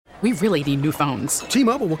We really need new phones.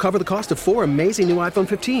 T-Mobile will cover the cost of 4 amazing new iPhone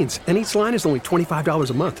 15s, and each line is only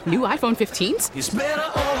 $25 a month. New iPhone 15s? It's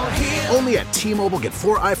better over here. Only at T-Mobile, get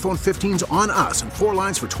 4 iPhone 15s on us and 4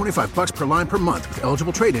 lines for $25 per line per month with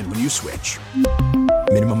eligible trade-in when you switch.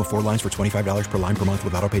 Minimum of 4 lines for $25 per line per month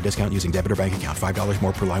with autopay discount using debit or bank account. $5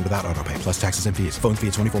 more per line without autopay, plus taxes and fees. Phone fee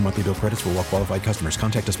at 24 monthly bill credits for well-qualified customers.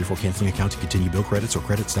 Contact us before canceling account to continue bill credits or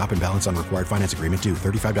credit stop and balance on required finance agreement due.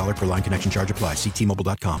 $35 per line connection charge applies. See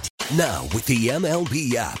T-Mobile.com. Now, with the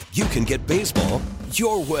MLB app, you can get baseball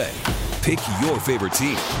your way. Pick your favorite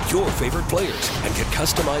team, your favorite players, and get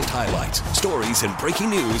customized highlights, stories, and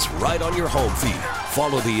breaking news right on your home feed.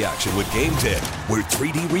 Follow the action with Game Day, where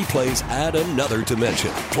 3D replays add another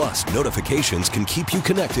dimension. Plus, notifications can keep you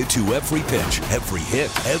connected to every pitch, every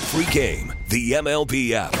hit, every game. The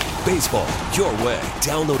MLB app. Baseball your way.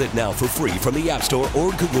 Download it now for free from the App Store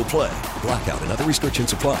or Google Play. Blackout and other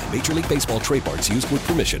restrictions apply. Major League Baseball trademarks used with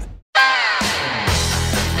permission.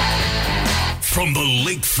 From the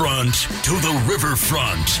lakefront to the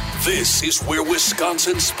riverfront, this is where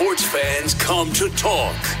Wisconsin sports fans come to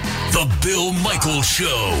talk. The Bill Michaels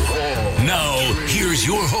Show. Now, here's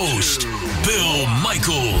your host, Bill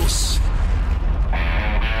Michaels.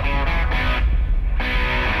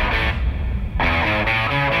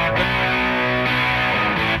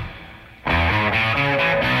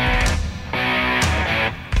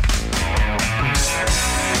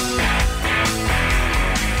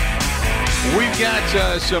 We've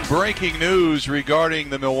got some breaking news regarding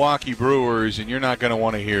the Milwaukee Brewers, and you're not going to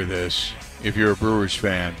want to hear this if you're a Brewers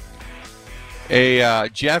fan.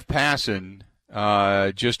 Jeff Passan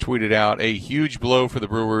just tweeted out a huge blow for the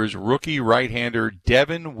Brewers. Rookie right-hander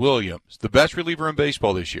Devin Williams, the best reliever in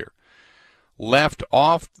baseball this year, left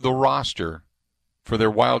off the roster for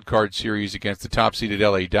their wild card series against the top-seeded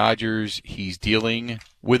LA Dodgers. He's dealing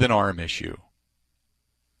with an arm issue.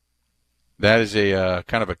 That is a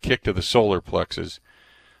kind of a kick to the solar plexus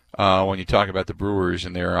when you talk about the Brewers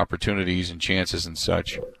and their opportunities and chances and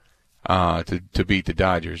such to beat the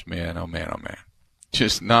Dodgers. Man, oh man, oh man.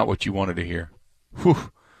 Just not what you wanted to hear. Whew.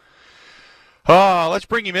 Let's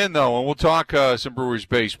bring him in, though, and we'll talk some Brewers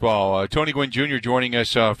baseball. Tony Gwynn Jr. joining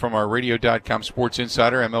us from our Radio.com Sports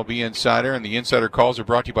Insider, MLB Insider, and the Insider Calls are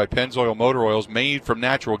brought to you by Pennzoil Motor Oils, made from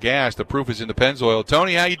natural gas. The proof is in the Pennzoil.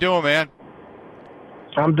 Tony, how you doing, man?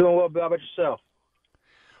 I'm doing well, Bill. How about yourself?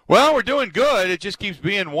 Well, we're doing good. It just keeps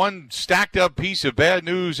being one stacked-up piece of bad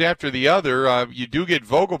news after the other. You do get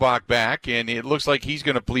Vogelbach back, and it looks like he's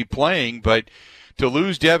going to be playing. But to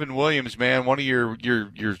lose Devin Williams, man, one of your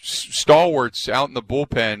stalwarts out in the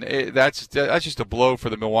bullpen, that's just a blow for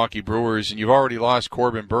the Milwaukee Brewers. And you've already lost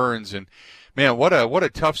Corbin Burns, and man, what a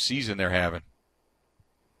tough season they're having.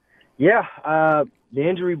 Yeah, the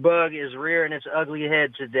injury bug is rearing its ugly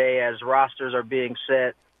head today as rosters are being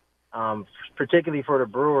set, particularly for the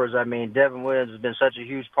Brewers. I mean, Devin Williams has been such a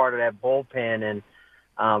huge part of that bullpen,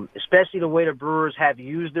 and especially the way the Brewers have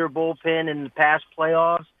used their bullpen in the past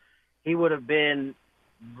playoffs, he would have been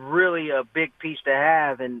really a big piece to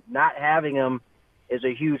have, and not having him is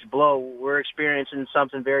a huge blow. We're experiencing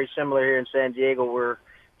something very similar here in San Diego where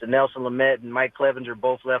Nelson Lamet and Mike Clevenger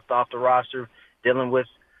both left off the roster dealing with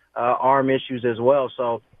arm issues as well.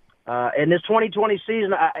 So in this 2020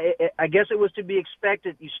 season, I guess it was to be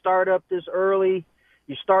expected. You start up this early,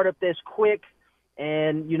 you start up this quick,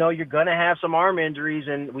 and, you know, you're going to have some arm injuries,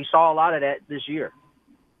 and we saw a lot of that this year.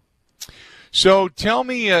 So tell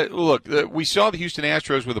me, look, we saw the Houston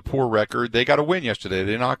Astros with a poor record. They got a win yesterday.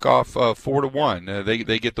 They knock off 4-1.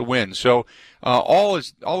 They get the win. So all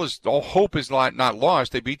hope is not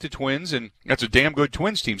lost. They beat the Twins, and that's a damn good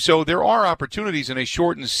Twins team. So there are opportunities in a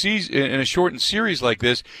shortened season, in a shortened series like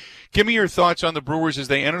this. Give me your thoughts on the Brewers as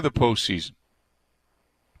they enter the postseason.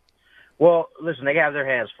 Well, listen, they have their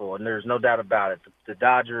hands full, and there's no doubt about it. The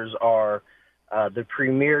Dodgers are the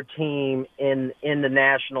premier team in the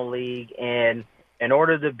National League, and in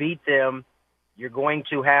order to beat them, you're going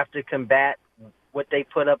to have to combat what they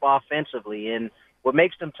put up offensively. And what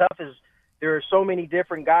makes them tough is there are so many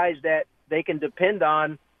different guys that they can depend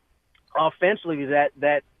on offensively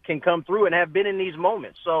that can come through and have been in these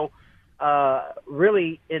moments. So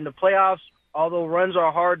really in the playoffs, although runs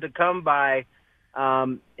are hard to come by,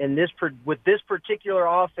 with this particular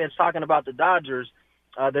offense, talking about the Dodgers,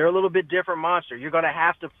 they're a little bit different monster. You're going to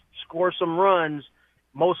have to score some runs,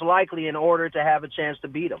 most likely, in order to have a chance to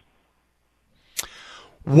beat them.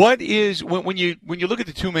 What is when you look at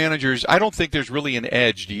the two managers? I don't think there's really an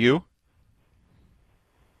edge. Do you?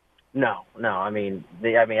 No. I mean,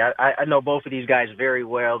 I know both of these guys very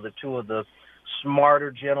well. The two of the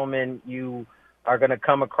smarter gentlemen you are going to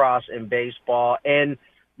come across in baseball, and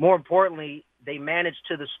more importantly, they manage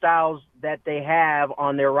to the styles that they have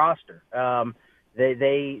on their roster.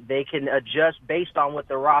 They can adjust based on what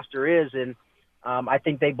the roster is, and I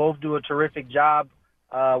think they both do a terrific job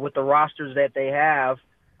with the rosters that they have.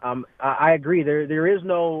 I agree. There is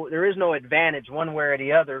no advantage one way or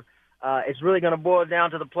the other. It's really going to boil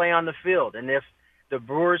down to the play on the field, and if the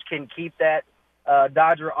Brewers can keep that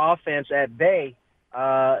Dodger offense at bay,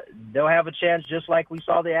 they'll have a chance, just like we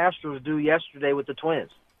saw the Astros do yesterday with the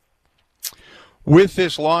Twins. With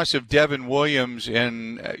this loss of Devin Williams,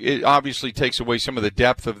 and it obviously takes away some of the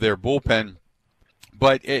depth of their bullpen,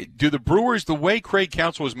 but do the Brewers, the way Craig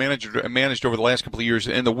Counsell has managed over the last couple of years,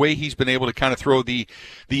 and the way he's been able to kind of throw the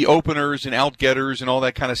openers and outgetters and all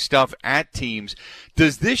that kind of stuff at teams,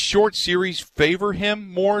 does this short series favor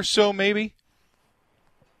him more so maybe?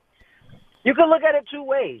 You can look at it two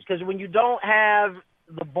ways, because when you don't have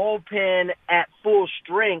the bullpen at full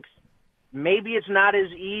strength, maybe it's not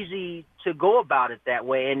as easy to go about it that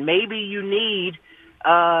way, and maybe you need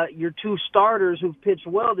your two starters who've pitched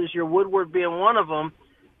well this year, Woodward being one of them,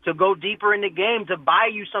 to go deeper in the game to buy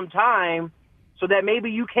you some time so that maybe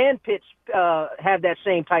you can have that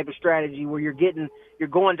same type of strategy where you're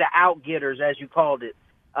going to out-getters, as you called it.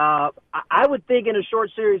 I would think in a short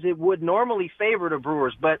series it would normally favor the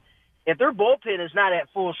Brewers, but if their bullpen is not at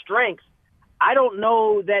full strength, I don't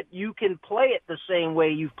know that you can play it the same way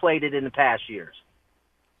you've played it in the past years.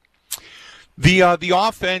 The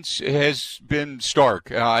offense has been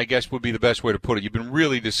stark, I guess would be the best way to put it. You've been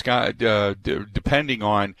really depending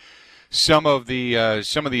on some of the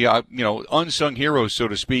unsung heroes, so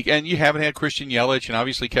to speak, and you haven't had Christian Yelich, and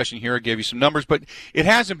obviously Keston Hiura gave you some numbers, but it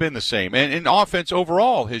hasn't been the same, and offense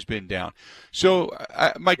overall has been down. So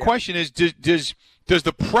my question is, does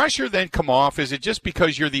the pressure then come off? Is it just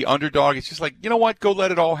because you're the underdog? It's just like, you know what, go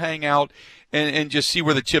let it all hang out and just see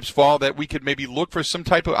where the chips fall, that we could maybe look for some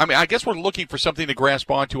type of – I mean, I guess we're looking for something to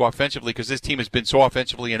grasp onto offensively because this team has been so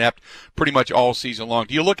offensively inept pretty much all season long.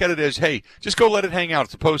 Do you look at it as, hey, just go let it hang out?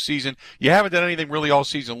 It's the postseason. You haven't done anything really all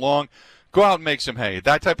season long. Go out and make some hay.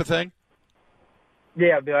 That type of thing?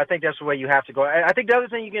 Yeah, Bill, I think that's the way you have to go. I think the other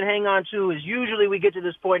thing you can hang on to is usually we get to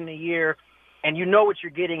this point in the year and you know what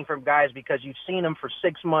you're getting from guys because you've seen them for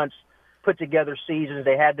 6 months put together seasons.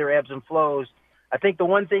 They had their ebbs and flows. I think the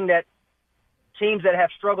one thing that teams that have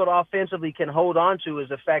struggled offensively can hold on to is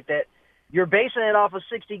the fact that you're basing it off of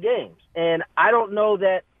 60 games. And I don't know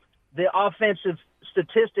that the offensive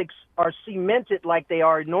statistics are cemented like they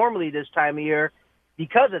are normally this time of year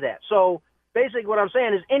because of that. So basically what I'm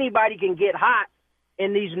saying is anybody can get hot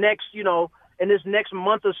in these next, in this next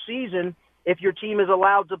month of season if your team is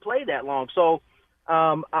allowed to play that long. So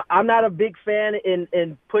I'm not a big fan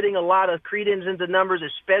in putting a lot of credence into numbers,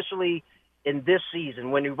 especially in this season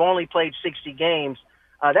when you've only played 60 games.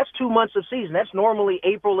 That's 2 months of season. That's normally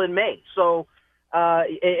April and May. So,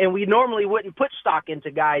 and we normally wouldn't put stock into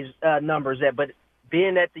guys' numbers, but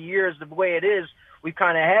being that the year is the way it is, we've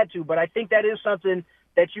kind of had to. But I think that is something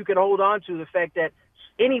that you can hold on to, the fact that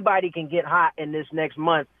anybody can get hot in this next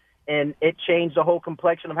month, and it changed the whole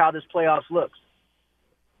complexion of how this playoffs looks.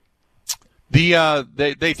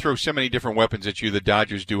 They throw so many different weapons at you, the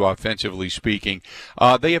Dodgers do, offensively speaking.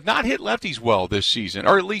 They have not hit lefties well this season,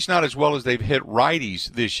 or at least not as well as they've hit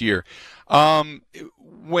righties this year.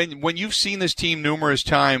 When you've seen this team numerous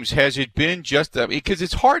times, has it been just because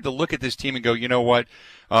it's hard to look at this team and go, you know what,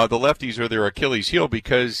 the lefties are their Achilles heel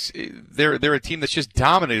because they're a team that's just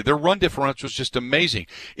dominated. Their run differential is just amazing.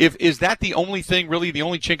 Is that the only thing, really, the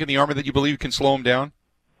only chink in the armor that you believe can slow them down?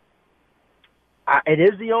 It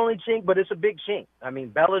is the only chink, but it's a big chink. I mean,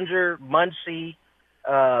 Bellinger, Muncy,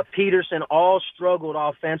 Peterson all struggled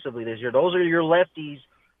offensively this year. Those are your lefties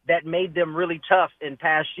that made them really tough in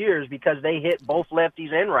past years because they hit both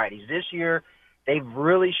lefties and righties. This year, they've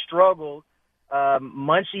really struggled.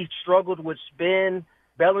 Muncy struggled with spin.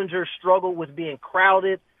 Bellinger struggled with being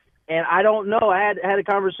crowded. And I don't know. I had a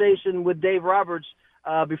conversation with Dave Roberts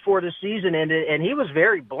before the season ended, and he was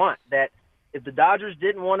very blunt that if the Dodgers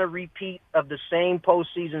didn't want a repeat of the same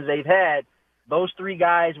postseasons they've had, those three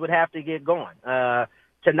guys would have to get going.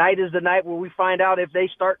 Tonight is the night where we find out if they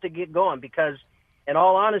start to get going because, in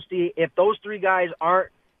all honesty, if those three guys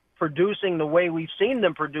aren't producing the way we've seen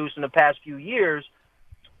them produce in the past few years,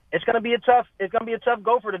 it's going to be a tough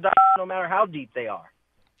go for the Dodgers no matter how deep they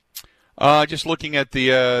are. Just looking at the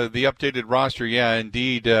updated roster, yeah,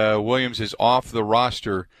 indeed, Williams is off the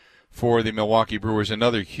roster for the Milwaukee Brewers,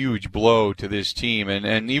 another huge blow to this team.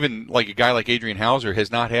 And even like a guy like Adrian Hauser has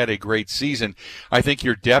not had a great season. I think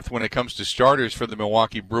your depth when it comes to starters for the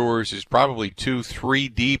Milwaukee Brewers is probably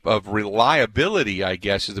 2-3 deep of reliability, I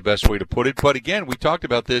guess is the best way to put it. But again, we talked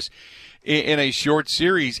about this in a short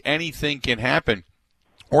series, anything can happen.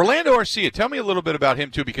 Orlando Arcia, tell me a little bit about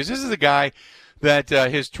him, too, because this is a guy that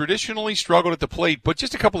has traditionally struggled at the plate, but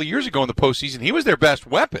just a couple of years ago in the postseason, he was their best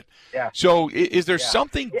weapon. Yeah. So is there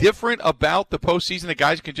something different about the postseason that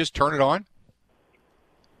guys can just turn it on?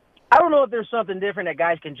 I don't know if there's something different that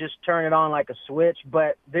guys can just turn it on like a switch,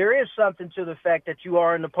 but there is something to the fact that you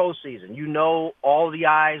are in the postseason. You know all the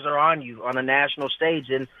eyes are on you on a national stage,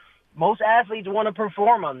 and most athletes want to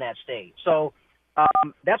perform on that stage. So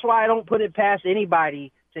that's why I don't put it past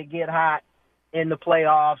anybody to get hot in the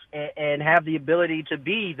playoffs and have the ability to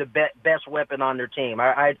be the best weapon on their team.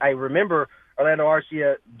 I remember Orlando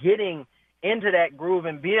Arcia getting into that groove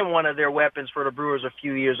and being one of their weapons for the Brewers a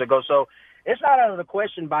few years ago. So it's not out of the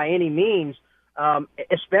question by any means,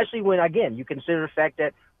 especially when, again, you consider the fact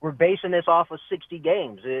that we're basing this off of 60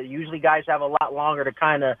 games. Usually guys have a lot longer to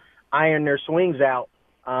kind of iron their swings out.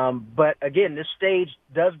 But, again, this stage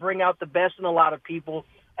does bring out the best in a lot of people.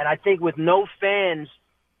 And I think with no fans,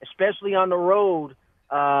 especially on the road,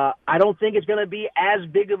 I don't think it's going to be as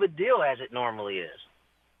big of a deal as it normally is.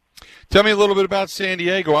 Tell me a little bit about San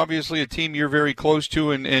Diego, obviously a team you're very close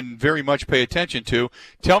to and very much pay attention to.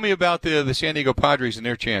 Tell me about the San Diego Padres and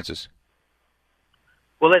their chances.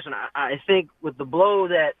 Well, listen, I think with the blow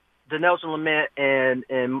that Dinelson Lamet and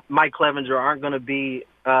Mike Clevenger aren't going to be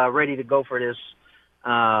ready to go for this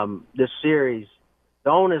series, the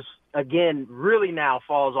onus, again, really now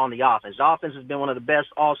falls on the offense. The offense has been one of the best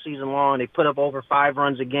all season long. They put up over 5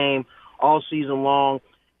 runs a game all season long,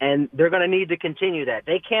 and they're going to need to continue that.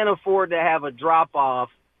 They can't afford to have a drop-off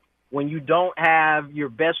when you don't have your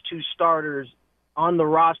best 2 starters on the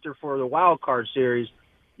roster for the wild card series.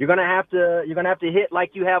 You're going to have to hit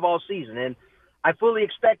like you have all season, and I fully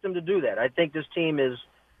expect them to do that. I think this team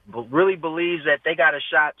really believes that they got a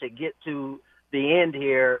shot to get to the end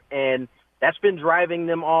here, and that's been driving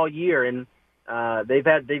them all year. And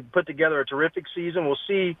they've put together a terrific season. We'll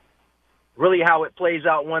see really how it plays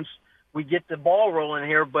out once we get the ball rolling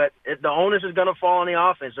here, but the onus is going to fall on the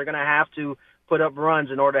offense. They're going to have to put up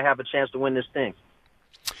runs in order to have a chance to win this thing.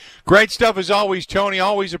 Great stuff as always, Tony.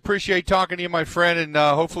 Always appreciate talking to you, my friend, and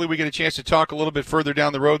hopefully we get a chance to talk a little bit further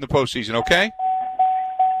down the road in the postseason, okay?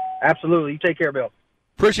 Absolutely. You take care, Bill.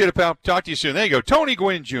 Appreciate it, pal. Talk to you soon. There you go. Tony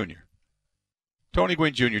Gwynn Jr. Tony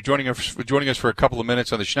Gwynn Jr. joining us for a couple of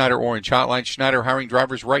minutes on the Schneider Orange Hotline. Schneider hiring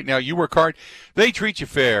drivers right now. You work hard. They treat you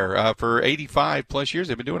fair. For 85-plus years,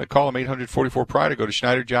 they've been doing it. Call them 844-PRIDE or go to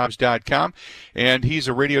SchneiderJobs.com. And he's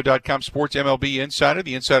a Radio.com sports MLB insider.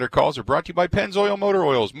 The insider calls are brought to you by Pennzoil Motor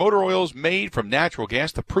Oils. Motor oils made from natural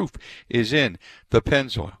gas. The proof is in the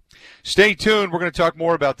Pennzoil. Stay tuned. We're going to talk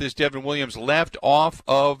more about this. Devin Williams left off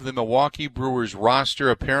of the Milwaukee Brewers roster.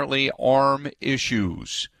 Apparently arm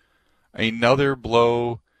issues. Another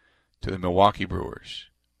blow to the Milwaukee Brewers.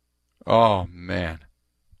 Oh, man.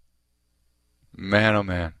 Man, oh,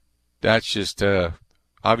 man. That's just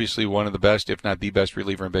obviously one of the best, if not the best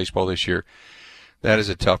reliever in baseball this year. That is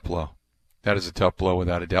a tough blow. That is a tough blow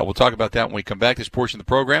without a doubt. We'll talk about that when we come back. This portion of the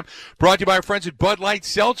program brought to you by our friends at Bud Light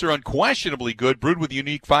Seltzer. Unquestionably good, brewed with a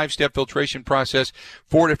unique 5-step filtration process.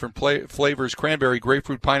 4 different flavors, cranberry,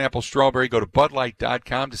 grapefruit, pineapple, strawberry. Go to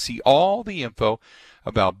BudLight.com to see all the info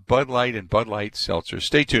about Bud Light and Bud Light Seltzer.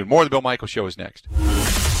 Stay tuned. More of the Bill Michaels Show is next.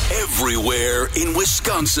 Everywhere in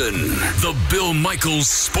Wisconsin, the Bill Michaels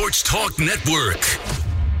Sports Talk Network.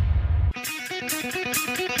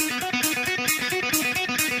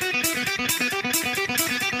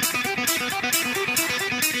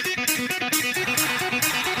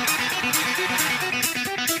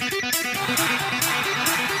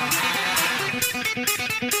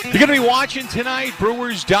 You're going to be watching tonight,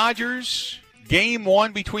 Brewers-Dodgers. Game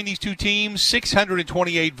 1 between these two teams,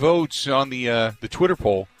 628 votes on the Twitter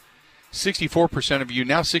poll. 64% of you,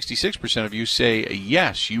 now 66% of you say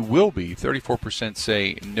yes, you will be. 34%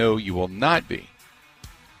 say no, you will not be.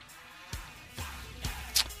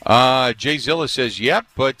 Jay Zilla says, yep,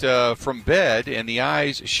 but from bed and the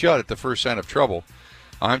eyes shut at the first sign of trouble.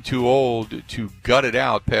 I'm too old to gut it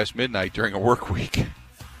out past midnight during a work week.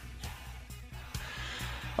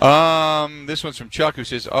 This one's from Chuck, who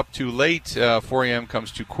says, up too late, 4 a.m.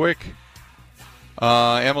 comes too quick.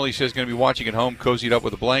 Emily says, going to be watching at home, cozied up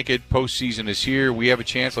with a blanket. Postseason is here. We have a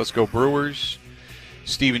chance. Let's go Brewers.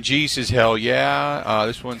 Stephen G says, hell yeah.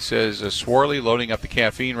 This one says, Swarley loading up the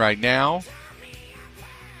caffeine right now.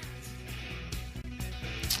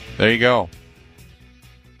 There you go.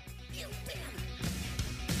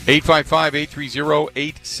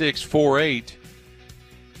 855-830-8648.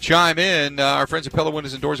 Chime in. Our friends at Pella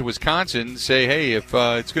Windows and Doors of Wisconsin say, hey, if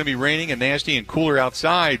it's going to be raining and nasty and cooler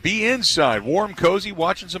outside, be inside, warm, cozy,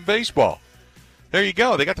 watching some baseball. there you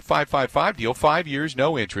go. They got the 555 deal, 5 years,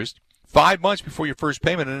 no interest, 5 months before your first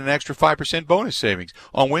payment, and an extra 5% bonus savings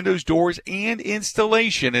on windows, doors, and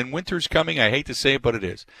installation. And winter's coming. I hate to say it, but it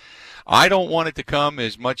is. I don't want it to come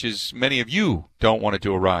as much as many of you don't want it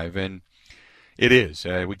to arrive, and it is.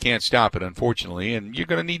 We can't stop it, unfortunately, and you're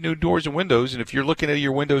going to need new doors and windows. And if you're looking at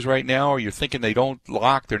your windows right now, or you're thinking they don't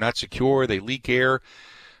lock, they're not secure, they leak air,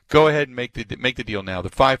 go ahead and make the deal now. The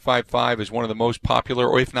 555 is one of the most popular,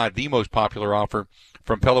 or if not the most popular offer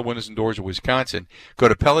from Pella Windows and Doors of Wisconsin. Go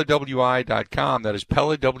to PellaWI.com. That is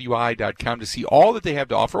PellaWI.com to see all that they have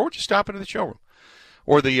to offer, or just stop into the showroom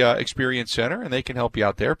or the Experience Center, and they can help you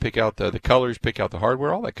out there. Pick out the colors, pick out the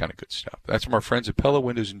hardware, all that kind of good stuff. That's from our friends at Pella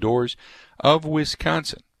Windows and Doors of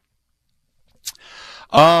Wisconsin.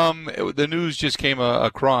 The news just came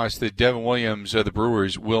across that Devin Williams of the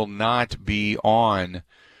Brewers will not be on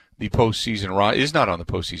the postseason is not on the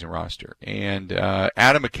postseason roster. And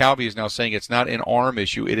Adam McCalvy is now saying it's not an arm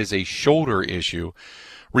issue, it is a shoulder issue.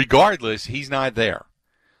 Regardless, he's not there.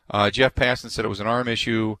 Jeff Passan said it was an arm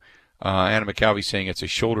issue. Adam McCalvy saying it's a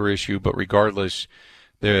shoulder issue, but regardless,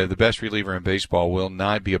 the best reliever in baseball will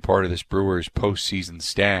not be a part of this Brewers postseason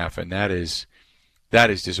staff, and that is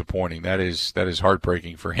disappointing. That is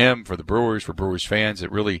heartbreaking for him, for the Brewers, for Brewers fans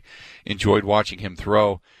that really enjoyed watching him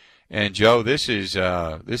throw. And Joe, this is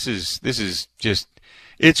just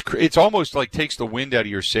it's almost like takes the wind out of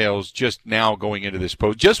your sails just now going into this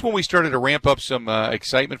post. Just when we started to ramp up some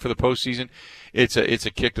excitement for the postseason, it's a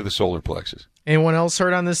kick to the solar plexus. Anyone else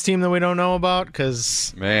hurt on this team that we don't know about?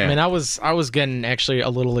 Because I was getting actually a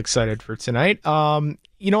little excited for tonight.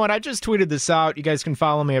 You know what? I just tweeted this out. You guys can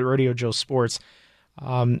follow me at Radio Joe Sports.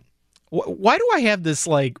 Why do I have this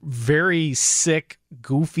like very sick,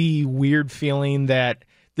 goofy, weird feeling that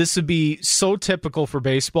this would be so typical for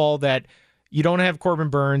baseball that you don't have Corbin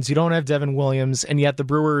Burns, you don't have Devin Williams, and yet the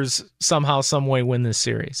Brewers somehow, some way win this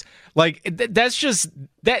series? Like that is just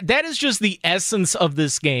the essence of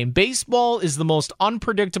this game. Baseball is the most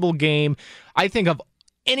unpredictable game, I think, of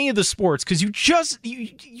any of the sports, because you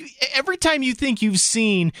every time you think you've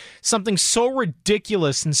seen something so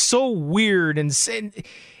ridiculous and so weird and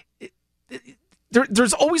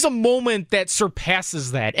there's always a moment that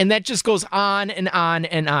surpasses that, and that just goes on and on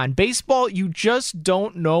and on. Baseball, you just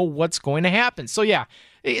don't know what's going to happen. So yeah,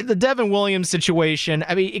 the Devin Williams situation,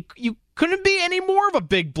 I mean, you couldn't be any more of a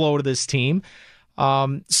big blow to this team.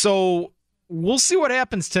 So we'll see what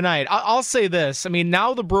happens tonight. I'll say this. I mean,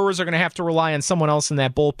 now the Brewers are going to have to rely on someone else in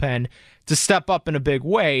that bullpen to step up in a big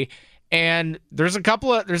way. And there's a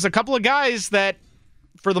couple of guys that,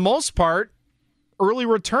 for the most part, early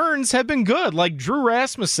returns have been good. Like Drew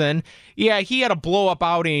Rasmussen. Yeah, he had a blow-up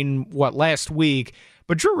outing, last week.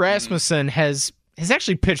 But Drew Rasmussen has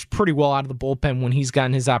actually pitched pretty well out of the bullpen when he's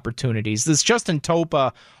gotten his opportunities. This Justin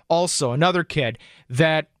Topa, also another kid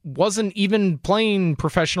that wasn't even playing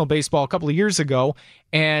professional baseball a couple of years ago,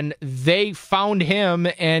 and they found him,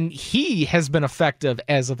 and he has been effective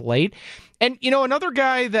as of late. And, another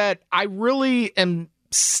guy that I really am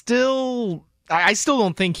still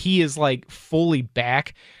don't think he is like fully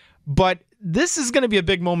back, but this is going to be a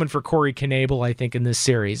big moment for Corey Knebel, I think, in this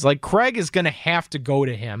series. Like, Craig is going to have to go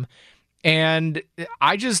to him. And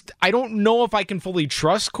I don't know if I can fully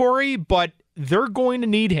trust Corey, but they're going to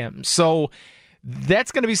need him. So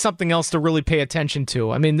that's going to be something else to really pay attention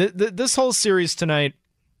to. I mean, this whole series tonight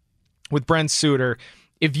with Brent Suter,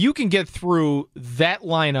 if you can get through that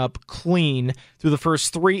lineup clean through the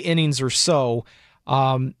first 3 innings or so,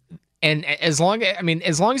 and as long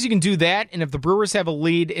as you can do that, and if the Brewers have a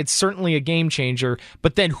lead, it's certainly a game changer.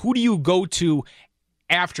 But then who do you go to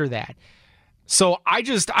after that? So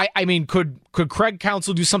I mean, could Craig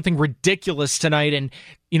Counsell do something ridiculous tonight and,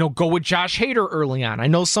 go with Josh Hader early on? I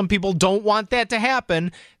know some people don't want that to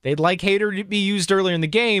happen. They'd like Hader to be used earlier in the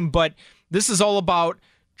game, but this is all about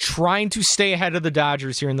trying to stay ahead of the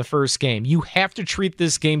Dodgers here in the first game. You have to treat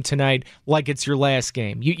this game tonight like it's your last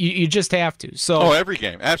game. You just have to. So every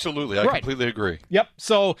game. Absolutely. I completely agree. Yep.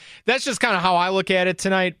 So that's just kind of how I look at it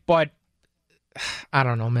tonight, but I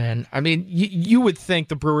don't know, man. I mean, you would think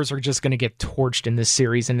the Brewers are just going to get torched in this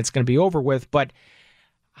series and it's going to be over with, but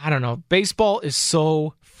I don't know. Baseball is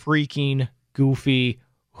so freaking goofy.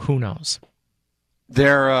 Who knows?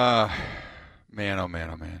 They're, man, oh man,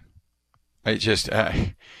 oh man. I just,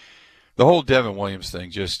 the whole Devin Williams thing,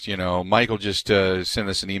 just, Michael just sent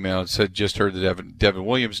us an email and said, just heard the Devin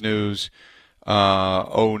Williams news.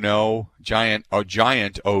 Oh no, giant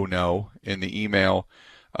oh no in the email.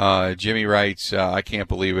 Jimmy writes, I can't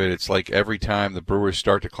believe it. It's like every time the Brewers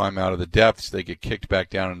start to climb out of the depths, they get kicked back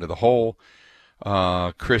down into the hole.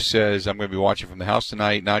 Chris says, I'm going to be watching from the house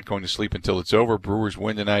tonight, not going to sleep until it's over. Brewers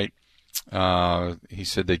win tonight. He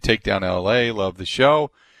said they take down L.A., love the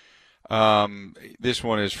show. This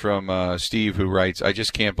one is from Steve, who writes, I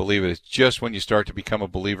just can't believe it. It's just when you start to become a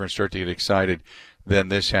believer and start to get excited, then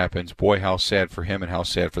this happens. Boy, how sad for him and how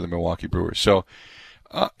sad for the Milwaukee Brewers. So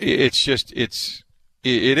it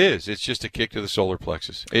is. It's just a kick to the solar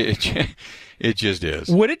plexus. It just is.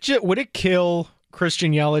 Would it kill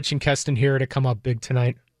Christian Yelich and Keston Hiura to come up big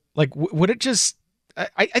tonight? Like, would it just...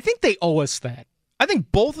 I think they owe us that. I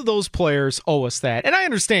think both of those players owe us that. And I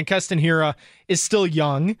understand Keston Hiura is still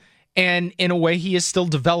young, and in a way he is still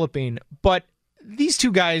developing. But these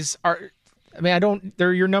two guys are... I mean,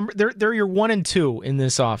 they're your number... They're your 1 and 2 in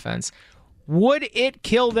this offense. Would it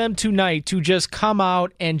kill them tonight to just come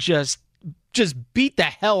out and just beat the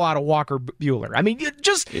hell out of Walker Buehler? I mean, it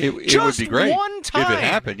would be great one time. If it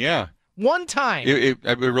happened, yeah. One time. It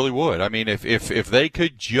really would. I mean, if they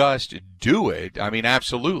could just do it, I mean,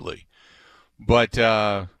 absolutely. But,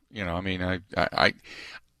 I mean,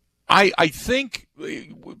 I think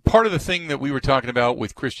part of the thing that we were talking about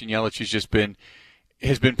with Christian Yelich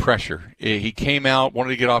has been pressure. He came out, wanted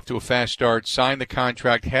to get off to a fast start, signed the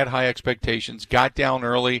contract, had high expectations, got down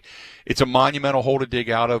early. It's a monumental hole to dig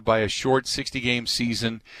out of by a short 60-game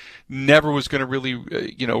season. Never was going to really,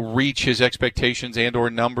 reach his expectations and or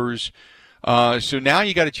numbers. So now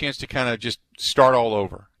you got a chance to kind of just start all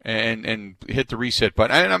over and hit the reset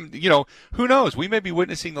button. And I'm, who knows? We may be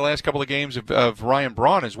witnessing the last couple of games of Ryan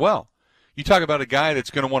Braun as well. You talk about a guy that's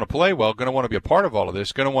going to want to play well, going to want to be a part of all of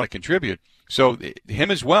this, going to want to contribute. So him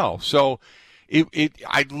as well. So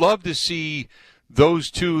I'd love to see those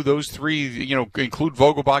three, include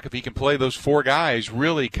Vogelbach if he can play, those four guys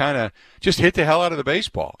really kind of just hit the hell out of the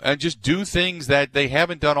baseball and just do things that they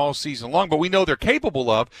haven't done all season long, but we know they're capable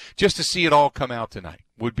of. Just to see it all come out tonight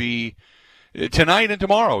would be tonight and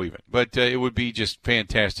tomorrow even. But it would be just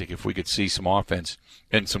fantastic if we could see some offense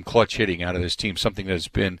and some clutch hitting out of this team, something that has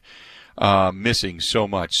been missing so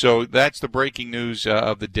much. So that's the breaking news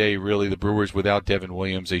of the day, really. The Brewers without Devin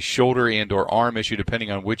Williams, a shoulder and or arm issue,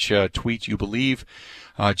 depending on which tweet you believe.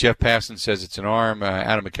 Jeff Passan says it's an arm.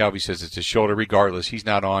 Adam McCalvey says it's a shoulder. Regardless, he's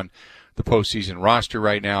not on the postseason roster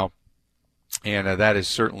right now, and that is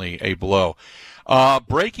certainly a blow.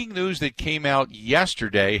 Breaking news that came out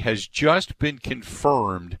yesterday has just been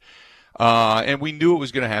confirmed. And we knew it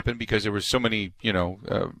was going to happen because there were so many,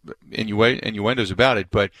 innuendos about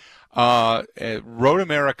it. But Road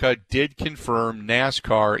America did confirm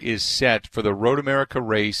NASCAR is set for the Road America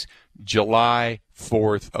race July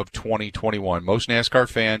 4th of 2021. Most NASCAR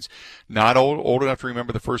fans not old enough to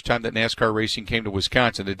remember the first time that NASCAR racing came to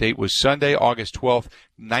Wisconsin. The date was Sunday, August 12th,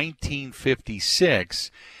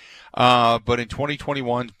 1956. But in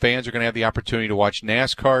 2021, fans are going to have the opportunity to watch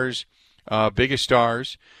NASCAR's biggest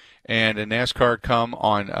stars and a NASCAR come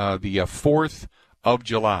on the 4th of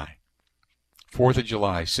July. 4th of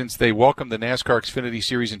July. Since they welcomed the NASCAR Xfinity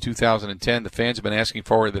Series in 2010, the fans have been asking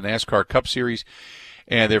for the NASCAR Cup Series,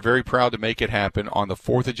 and they're very proud to make it happen on the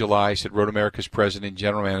 4th of July, said Road America's president and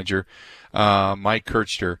general manager, Mike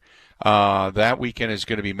Kirchner. That weekend is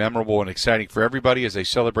going to be memorable and exciting for everybody as they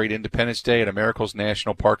celebrate Independence Day at America's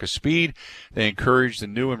National Park of Speed. They encourage the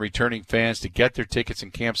new and returning fans to get their tickets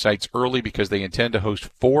and campsites early because they intend to host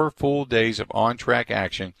 4 full days of on-track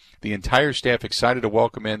action. The entire staff excited to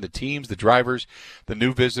welcome in the teams, the drivers, the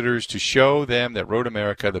new visitors to show them that Road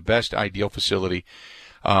America, the best ideal facility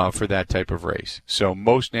for that type of race. So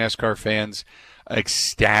most NASCAR fans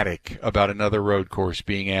ecstatic about another road course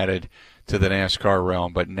being added to the NASCAR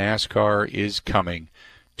realm, but NASCAR is coming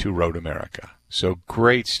to Road America. So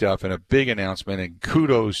great stuff and a big announcement, and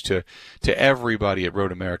kudos to everybody at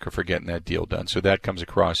Road America for getting that deal done. So that comes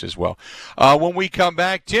across as well. When we come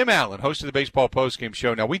back, Tim Allen, host of the Baseball Postgame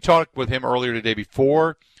Show. Now, we talked with him earlier today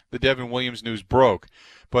before the Devin Williams news broke,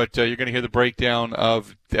 but you're going to hear the breakdown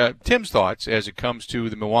of Tim's thoughts as it comes to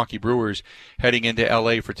the Milwaukee Brewers heading into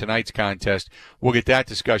L.A. for tonight's contest. We'll get that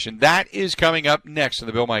discussion. That is coming up next on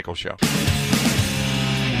the Bill Michaels Show.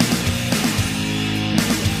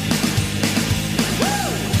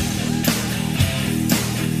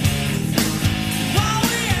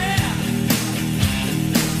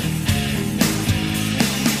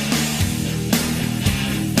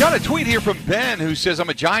 Got a tweet here from Ben who says, I'm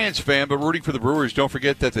a Giants fan, but rooting for the Brewers. Don't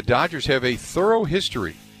forget that the Dodgers have a thorough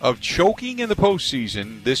history of choking in the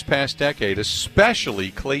postseason this past decade, especially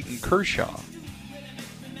Clayton Kershaw.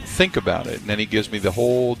 Think about it. And then he gives me the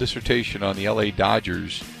whole dissertation on the L.A.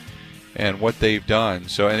 Dodgers and what they've done.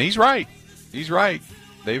 So, and he's right. He's right.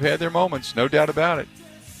 They've had their moments, no doubt about it.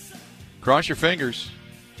 Cross your fingers.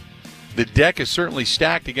 The deck is certainly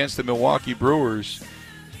stacked against the Milwaukee Brewers.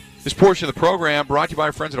 This portion of the program brought to you by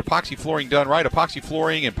our friends at Epoxy Flooring Done Right. Epoxy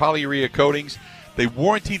flooring and polyurea coatings. They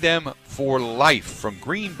warranty them for life, from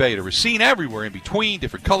Green Bay to Racine, everywhere in between,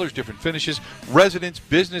 different colors, different finishes. Residents,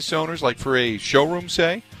 business owners, like for a showroom,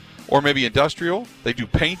 say, or maybe industrial. They do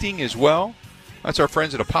painting as well. That's our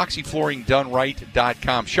friends at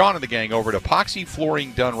EpoxyFlooringDoneRight.com. Sean and the gang over at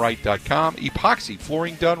EpoxyFlooringDoneRight.com.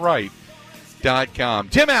 EpoxyFlooringDoneRight.com.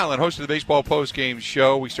 Tim Allen, host of the Baseball Postgame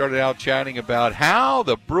Show. We started out chatting about how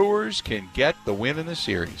the Brewers can get the win in the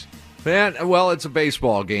series. Man, well, it's a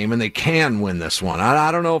baseball game, and they can win this one.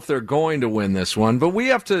 I don't know if they're going to win this one, but we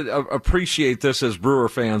have to appreciate this as Brewer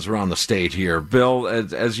fans around the state here. Bill,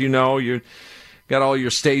 as you know, you got all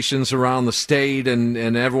your stations around the state, and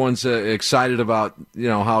everyone's excited about,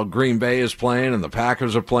 how Green Bay is playing and the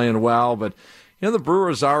Packers are playing well, but the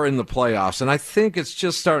Brewers are in the playoffs, and I think it's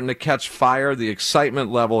just starting to catch fire. The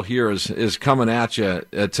excitement level here is coming at you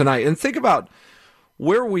tonight. And think about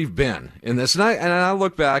where we've been in this. And I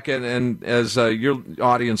look back, and as your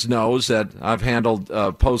audience knows, that I've handled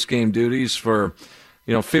post-game duties for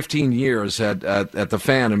 15 years at the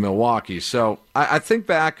Fan in Milwaukee. So I think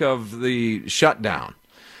back of the shutdown.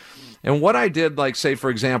 And what I did, like, say, for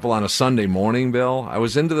example, on a Sunday morning, Bill, I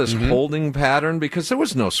was into this holding pattern because there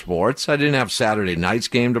was no sports. I didn't have Saturday night's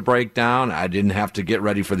game to break down. I didn't have to get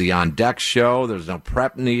ready for the On Deck show. There was no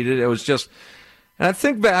prep needed. It was just, and I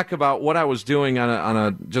think back about what I was doing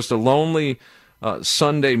on just a lonely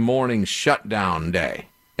Sunday morning shutdown day.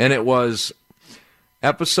 And it was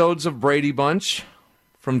episodes of Brady Bunch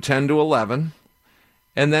from 10 to 11.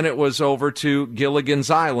 And then it was over to Gilligan's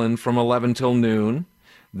Island from 11 till noon.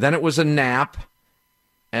 Then it was a nap,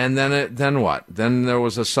 and then what? Then there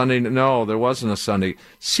was a Sunday. No, there wasn't a Sunday.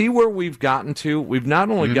 See where we've gotten to? We've not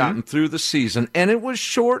only gotten through the season, and it was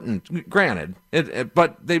shortened, granted,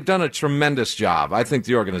 but they've done a tremendous job. I think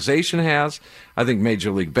the organization has. I think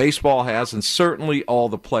Major League Baseball has, and certainly all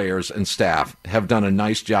the players and staff have done a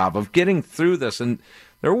nice job of getting through this. And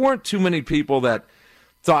there weren't too many people that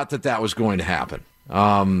thought that was going to happen.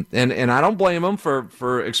 And I don't blame them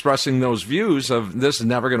for expressing those views of this is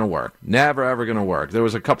never going to work, never ever going to work. There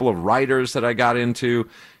was a couple of writers that I got into,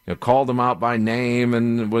 called them out by name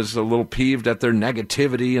and was a little peeved at their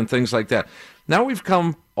negativity and things like that. Now we've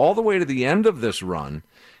come all the way to the end of this run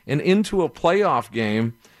and into a playoff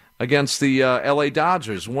game against the LA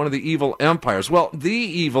Dodgers, one of the evil empires. Well, the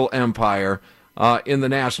evil empire in the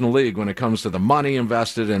National League when it comes to the money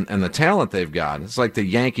invested and the talent they've got. It's like the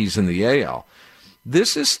Yankees in the AL.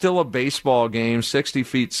 This is still a baseball game, 60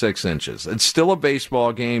 feet, 6 inches. It's still a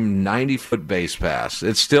baseball game, 90-foot base pass.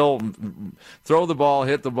 It's still throw the ball,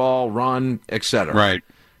 hit the ball, run, etc. Right.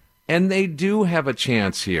 And they do have a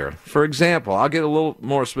chance here. For example, I'll get a little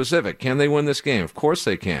more specific. Can they win this game? Of course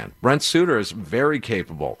they can. Brent Suter is very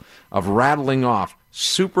capable of rattling off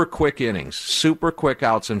super quick innings, super quick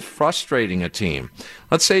outs, and frustrating a team.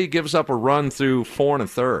 Let's say he gives up a run through 4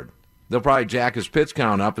 1/3. They'll probably jack his pitch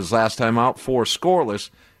count up. His last time out, 4 scoreless,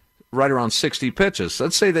 right around 60 pitches.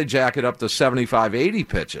 Let's say they jack it up to 75, 80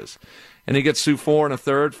 pitches, and he gets through 4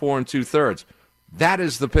 1/3, 4 2/3. That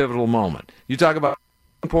is the pivotal moment. You talk about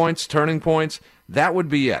points, turning points, that would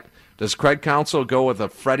be it. Does Craig Counsell go with a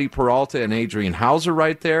Freddie Peralta and Adrian Hauser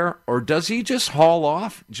right there, or does he just haul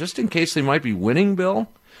off, just in case they might be winning, Bill?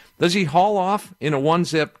 Does he haul off in a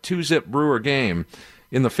 1-zip, 2-zip Brewer game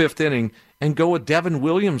in the 5th inning and go with Devin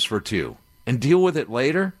Williams for 2 and deal with it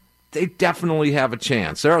later? They definitely have a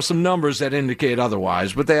chance. There are some numbers that indicate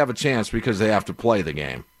otherwise, but they have a chance because they have to play the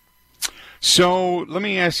game. So let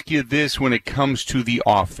me ask you this when it comes to the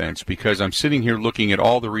offense, because I'm sitting here looking at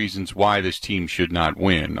all the reasons why this team should not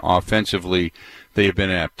win. Offensively, they have been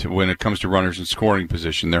apt when it comes to runners in scoring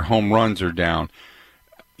position. Their home runs are down.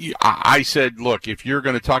 I said, look, if you're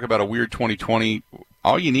going to talk about a weird 2020,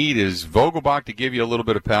 all you need is Vogelbach to give you a little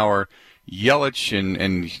bit of power, Yelich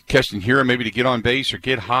and Keston Hiura maybe to get on base or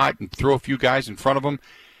get hot and throw a few guys in front of them,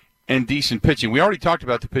 and decent pitching. We already talked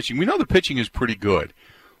about the pitching. We know the pitching is pretty good,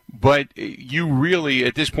 but you really,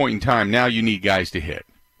 at this point in time, now you need guys to hit,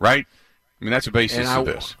 right? I mean, that's the basis of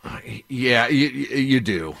this. Yeah, you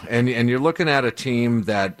do. And you're looking at a team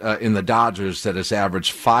that, in the Dodgers, that has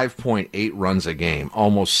averaged 5.8 runs a game,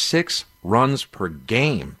 almost 6 runs per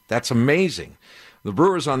game. That's amazing. The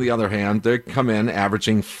Brewers, on the other hand, they come in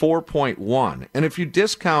averaging 4.1. And if you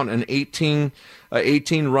discount an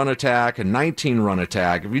 18-run attack, a 19-run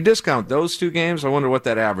attack, if you discount those 2 games, I wonder what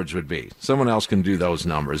that average would be. Someone else can do those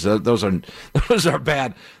numbers. Those are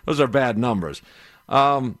bad numbers.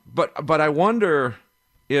 But I wonder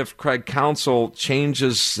if Craig Counsell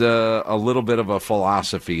changes a little bit of a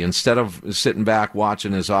philosophy. Instead of sitting back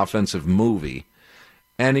watching his offensive movie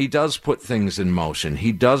And he does put things in motion.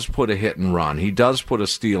 He does put a hit and run. He does put a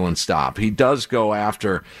steal and stop. He does go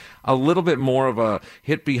after a little bit more of a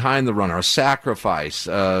hit behind the runner, a sacrifice,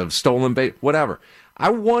 stolen base, whatever. I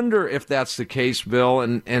wonder if that's the case, Bill,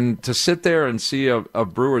 and to sit there and see a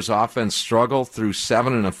Brewers offense struggle through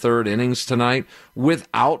 7 1/3 innings tonight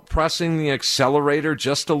without pressing the accelerator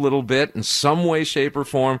just a little bit in some way, shape, or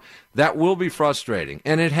form, that will be frustrating.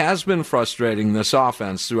 And it has been frustrating, this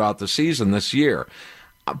offense, throughout the season this year.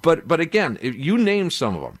 But again, if you name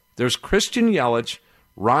some of them. There's Christian Yelich,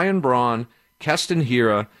 Ryan Braun, Keston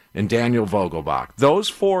Hiura, and Daniel Vogelbach. Those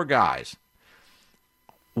 4 guys.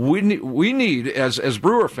 We need, as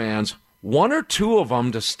Brewer fans, 1 or 2 of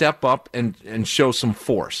them to step up and show some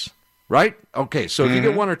force, right? Okay, so if you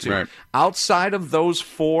get 1 or 2. Right. Outside of those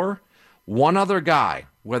 4, one other guy,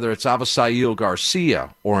 whether it's Avisail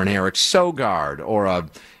Garcia or an Eric Sogard or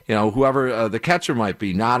whoever the catcher might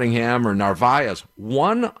be, Nottingham or Narvaez,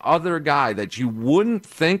 one other guy that you wouldn't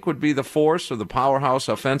think would be the force or the powerhouse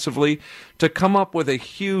offensively to come up with a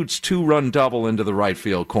huge 2-run double into the right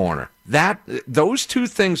field corner. Those 2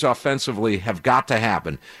 things offensively have got to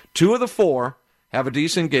happen. 2 of the 4 have a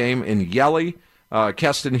decent game in Yelly,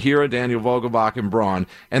 Keston Hiura, Daniel Vogelbach, and Braun,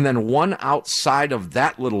 and then one outside of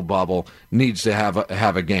that little bubble needs to have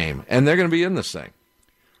a game, and they're going to be in this thing.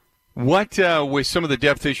 What, with some of the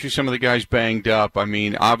depth issues, some of the guys banged up, I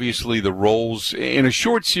mean, obviously the roles, in a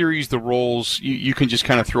short series, the roles, you can just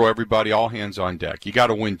kind of throw everybody all hands on deck. You got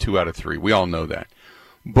to win 2 out of 3. We all know that.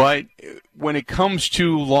 But when it comes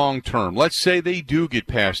to long term, let's say they do get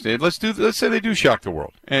past it. Let's say they do shock the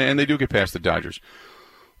world, and they do get past the Dodgers.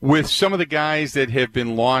 With some of the guys that have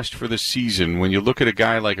been lost for the season, when you look at a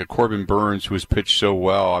guy like a Corbin Burns who has pitched so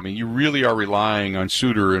well, I mean, you really are relying on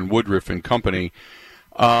Suter and Woodruff and company.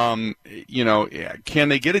 Can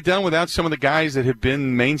they get it done without some of the guys that have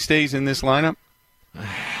been mainstays in this lineup?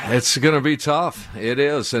 It's going to be tough. It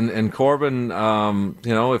is, and Corbin,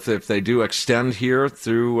 if they do extend here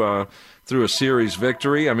through a series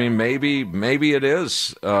victory, I mean, maybe it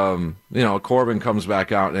is. Corbin comes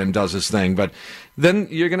back out and does his thing, but then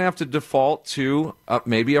you're going to have to default to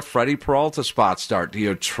maybe a Freddie Peralta spot start. Do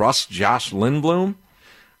you trust Josh Lindblom?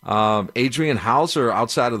 Adrian Hauser,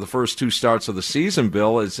 outside of the first 2 starts of the season,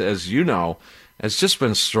 Bill, as you know, has just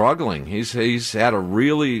been struggling. He's had a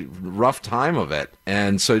really rough time of it.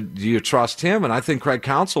 And so do you trust him? And I think Craig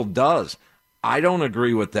Counsell does. I don't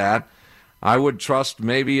agree with that. I would trust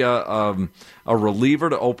maybe a reliever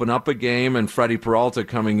to open up a game and Freddie Peralta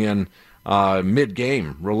coming in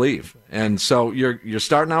mid-game relief. And so you're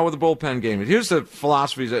starting out with a bullpen game. And here's the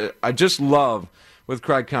philosophy that I just love with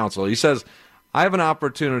Craig Counsell. He says, we have an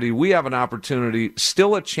opportunity,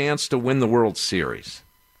 still a chance to win the World Series.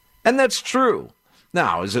 And that's true.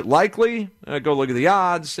 Now, is it likely? Go look at the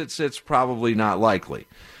odds. It's probably not likely.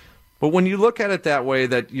 But when you look at it that way,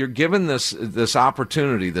 that you're given this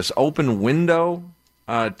opportunity, this open window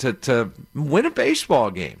to win a baseball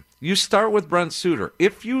game. You start with Brent Suter.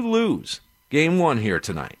 If you lose Game 1 here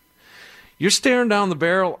tonight, you're staring down the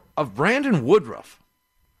barrel of Brandon Woodruff.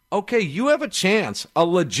 Okay, you have a chance, a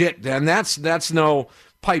legit, and that's no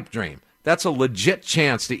pipe dream. That's a legit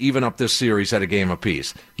chance to even up this series at a game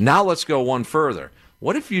apiece. Now let's go one further.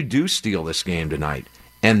 What if you do steal this game tonight,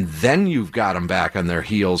 and then you've got them back on their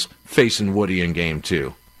heels facing Woody in Game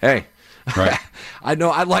 2? Hey, right. I know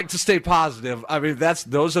I like to stay positive. I mean,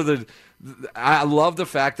 I love the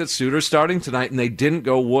fact that Suter's starting tonight, and they didn't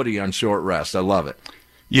go Woody on short rest. I love it.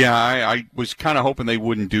 Yeah, I was kind of hoping they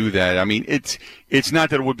wouldn't do that. I mean, it's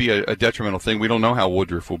not that it would be a detrimental thing. We don't know how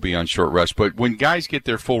Woodruff will be on short rest, but when guys get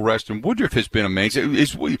their full rest, and Woodruff has been amazing.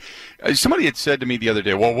 Somebody had said to me the other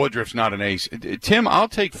day, well, Woodruff's not an ace. Tim, I'll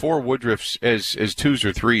take 4 Woodruffs as 2s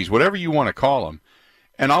or 3s, whatever you want to call them,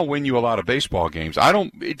 and I'll win you a lot of baseball games.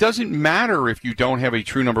 It doesn't matter if you don't have a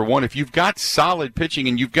true number 1. If you've got solid pitching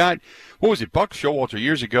and you've got, what was it, Buck Showalter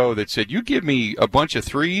years ago that said, you give me a bunch of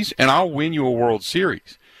 3s and I'll win you a World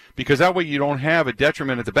Series. Because that way you don't have a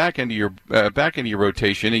detriment at the back end of your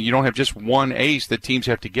rotation, and you don't have just one ace that teams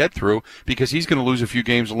have to get through, because he's going to lose a few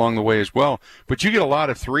games along the way as well. But you get a lot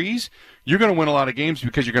of 3s, you're going to win a lot of games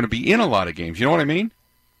because you're going to be in a lot of games. You know what I mean?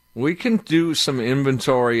 We can do some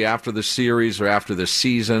inventory after the series or after the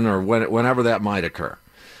season or whenever that might occur.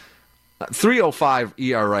 3.05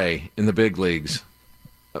 ERA in the big leagues,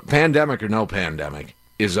 pandemic or no pandemic,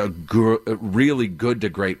 is a really good to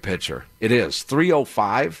great pitcher. It is.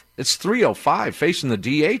 3.05. It's 3.05 facing the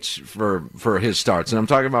DH for his starts, and I'm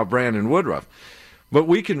talking about Brandon Woodruff. But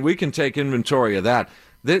we can take inventory of that.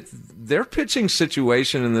 Their pitching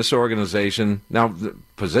situation in this organization, now,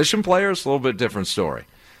 position players, a little bit different story.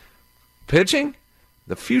 Pitching,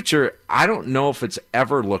 the future, I don't know if it's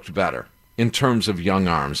ever looked better in terms of young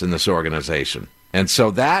arms in this organization. And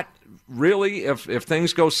so that really, if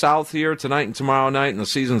things go south here tonight and tomorrow night and the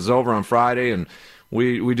season's over on Friday and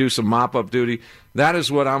we do some mop-up duty, that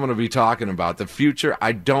is what I'm going to be talking about. The future,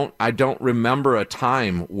 I don't remember a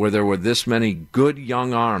time where there were this many good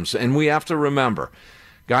young arms. And we have to remember,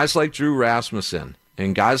 guys like Drew Rasmussen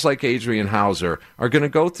and guys like Adrian Hauser are going to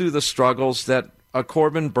go through the struggles that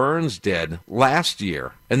Corbin Burns did last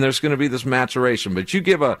year. And there's going to be this maturation. But you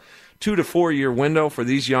give a 2 to 4 year window for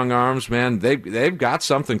these young arms, man, they've got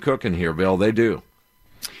something cooking here, Bill. They do.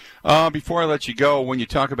 Before I let you go, when you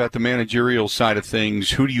talk about the managerial side of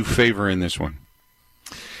things, who do you favor in this one?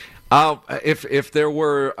 If there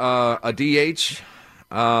were a DH,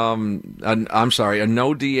 a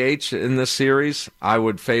no DH in this series, I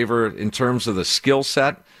would favor, in terms of the skill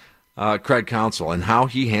set, Craig Counsell and how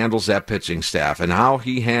he handles that pitching staff and how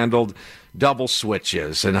he handled double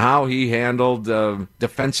switches and how he handled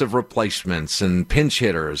defensive replacements and pinch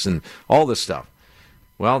hitters and all this stuff.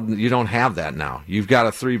 Well, you don't have that now. You've got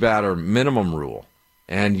a 3-batter minimum rule,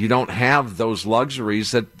 and you don't have those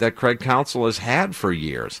luxuries that Craig Counsell has had for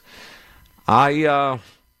years. I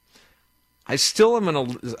still am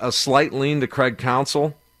in a slight lean to Craig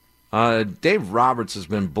Counsell. Dave Roberts has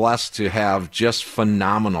been blessed to have just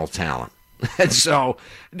phenomenal talent. And so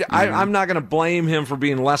I'm not going to blame him for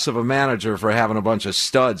being less of a manager for having a bunch of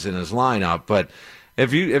studs in his lineup. But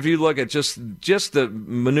if you look at just the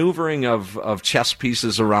maneuvering of chess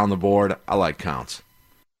pieces around the board, I like Counts.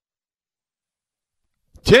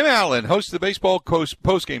 Tim Allen, host of the Baseball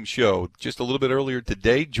Postgame Show, just a little bit earlier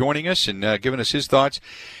today, joining us and giving us his thoughts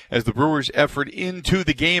as the Brewers' effort into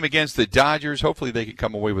the game against the Dodgers. Hopefully they can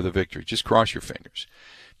come away with a victory. Just cross your fingers.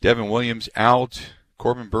 Devin Williams out.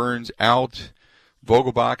 Corbin Burns out.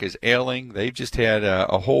 Vogelbach is ailing. They've just had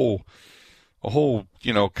a whole,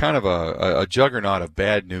 kind of a juggernaut of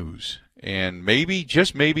bad news. And maybe,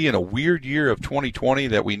 just maybe, in a weird year of 2020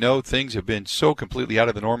 that we know things have been so completely out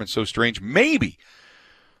of the norm and so strange, maybe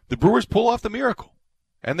the Brewers pull off the miracle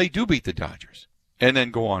and they do beat the Dodgers and then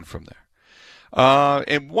go on from there.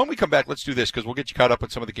 And when we come back, let's do this, because we'll get you caught up on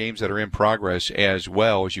some of the games that are in progress, as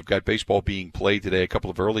well as you've got baseball being played today, a couple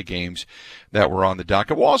of early games that were on the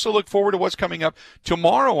docket. We'll also look forward to what's coming up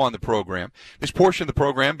tomorrow on the program. This portion of the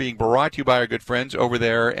program being brought to you by our good friends over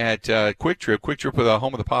there at Quick Trip. Quick Trip with the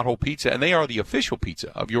home of the Pothole Pizza, and they are the official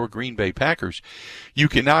pizza of your Green Bay Packers. You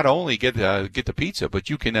can not only get the pizza, but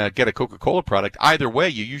you can get a Coca-Cola product. Either way,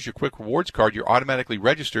 you use your Quick Rewards card, you're automatically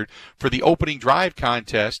registered for the opening drive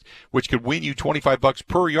contest, which could win you $25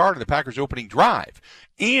 per yard in the Packers opening drive,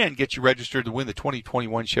 and get you registered to win the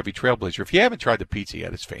 2021 Chevy Trailblazer. If you haven't tried the pizza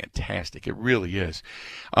yet, it's fantastic. It really is.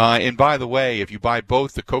 And by the way, if you buy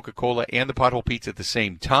both the Coca-Cola and the Pothole Pizza at the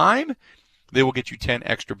same time, they will get you 10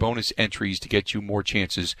 extra bonus entries to get you more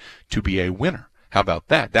chances to be a winner. How about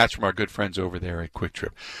that? That's from our good friends over there at Quick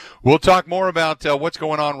Trip. We'll talk more about what's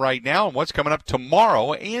going on right now and what's coming up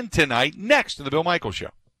tomorrow and tonight next in the Bill Michaels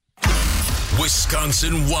Show.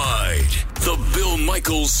 Wisconsin-wide, the Bill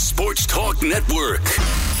Michaels Sports Talk Network.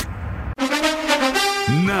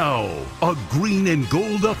 Now, a green and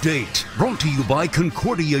gold update brought to you by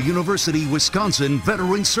Concordia University, Wisconsin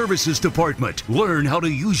Veteran Services Department. Learn how to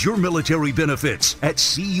use your military benefits at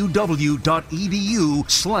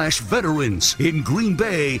cuw.edu/veterans. In Green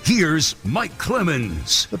Bay, here's Mike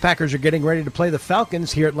Clemens. The Packers are getting ready to play the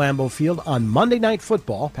Falcons here at Lambeau Field on Monday Night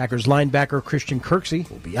Football. Packers linebacker Christian Kirksey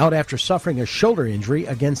will be out after suffering a shoulder injury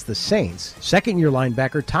against the Saints. Second-year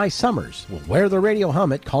linebacker Ty Summers will wear the radio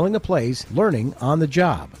helmet, calling the plays, learning on the job.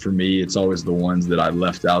 For me, it's always the ones that I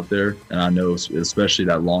left out there, and I know especially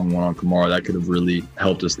that long one on Kamara, that could have really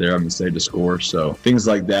helped us there. Saved a score. So things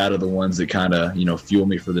like that are the ones that kind of, fuel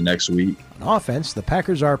me for the next week. On offense, the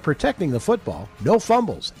Packers are protecting the football, no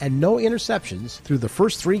fumbles and no interceptions through the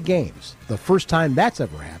first 3 games. The first time that's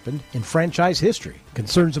ever happened in franchise history.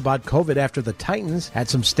 Concerns about COVID after the Titans had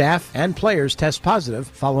some staff and players test positive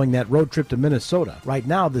following that road trip to Minnesota. Right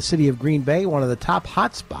now, the city of Green Bay, one of the top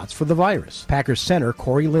hot spots for the virus. Packers center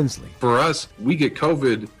Corey Lindsley. For us, we get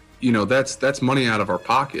COVID, that's money out of our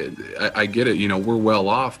pocket. I get it, we're well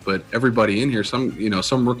off, but everybody in here,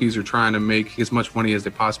 some rookies are trying to make as much money as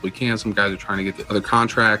they possibly can. Some guys are trying to get the other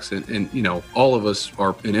contracts, and all of us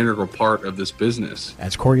are an integral part of this business.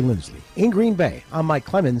 That's Corey Lindsley. In Green Bay, I'm Mike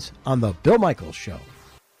Clemens on the Bill Michaels Show.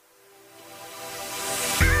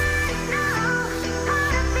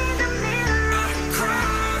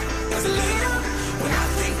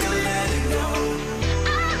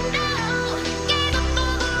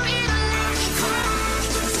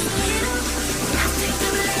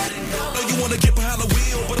 Get behind the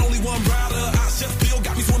wheel, but only one rider. I just feel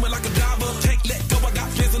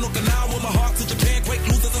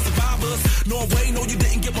wrong way. No, you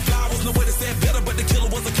didn't give my flowers. No way to say better, but the killer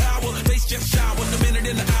was a coward. Face just showered, a minute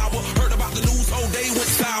in the hour. Heard about the news, whole day went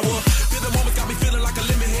sour. Feel the moment got me feeling like a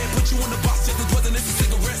lemon head. Put you in the box just as wasn't this a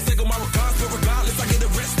cigarette. Single my regards, but regardless, I get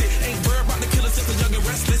arrested. Ain't worried about the killer, just a young and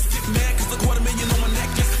restless. Get mad, cause the $250,000 on my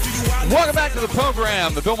necklace. Do you want Welcome back to the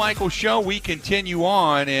program, The Bill Michaels Show. We continue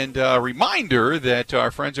on, and reminder that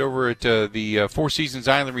our friends over at the Four Seasons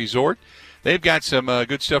Island Resort, they've got some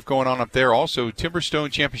good stuff going on up there. Also,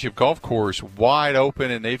 Timberstone Championship Golf Course wide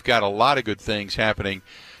open, and they've got a lot of good things happening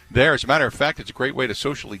there. As a matter of fact, it's a great way to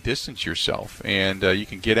socially distance yourself, and you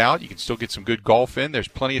can get out. You can still get some good golf in. There's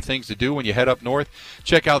plenty of things to do when you head up north.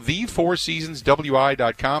 Check out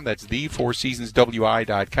the4seasonswi.com. That's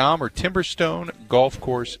the4seasonswi.com or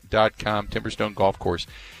timberstonegolfcourse.com,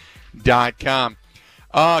 timberstonegolfcourse.com.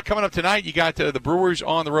 Coming up tonight, you got the Brewers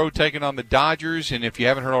on the road taking on the Dodgers. And if you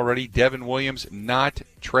haven't heard already, Devin Williams not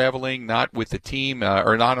traveling, not with the team,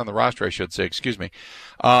 or not on the roster, I should say, excuse me.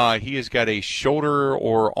 He has got a shoulder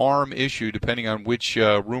or arm issue, depending on which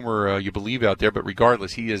rumor you believe out there. But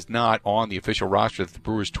regardless, he is not on the official roster that the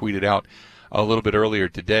Brewers tweeted out a little bit earlier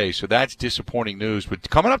today. So that's disappointing news. But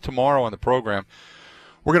coming up tomorrow on the program,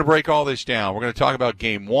 we're going to break all this down. We're going to talk about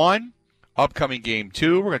Game 1. Upcoming Game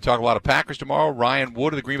 2. We're going to talk a lot of Packers tomorrow. Ryan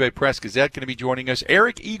Wood of the Green Bay Press-Gazette going to be joining us.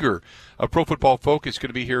 Eric Eager of Pro Football Focus going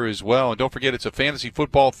to be here as well. And don't forget, it's a Fantasy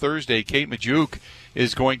Football Thursday. Kate Majuk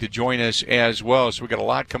is going to join us as well. So we've got a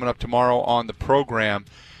lot coming up tomorrow on the program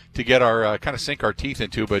to get our kind of sink our teeth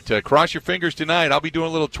into. But cross your fingers tonight. I'll be doing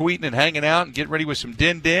a little tweeting and hanging out and getting ready with some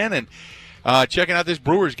din-din and checking out this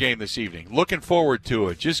Brewers game this evening. Looking forward to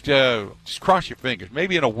it. Just cross your fingers.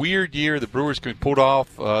 Maybe in a weird year, the Brewers can pull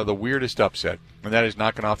off the weirdest upset, and that is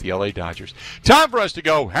knocking off the L.A. Dodgers. Time for us to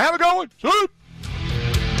go. Have a good one. See?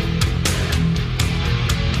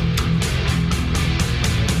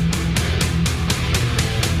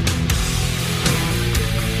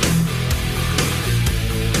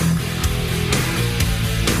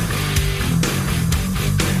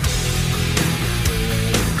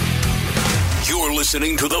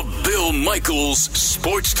 Listening to the Bill Michaels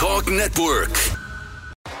Sports Talk Network.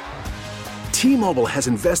 T-Mobile has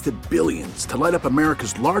invested billions to light up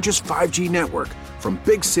America's largest 5G network, from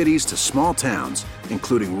big cities to small towns,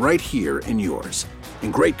 including right here in yours.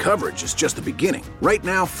 And great coverage is just the beginning. Right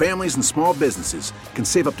now, families and small businesses can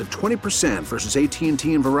save up to 20% versus AT&T and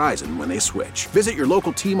Verizon when they switch. Visit your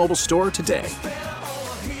local T-Mobile store today.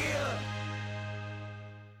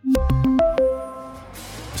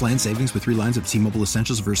 Plan savings with 3 lines of T-Mobile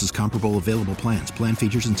Essentials versus comparable available plans. Plan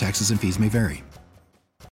features and taxes and fees may vary.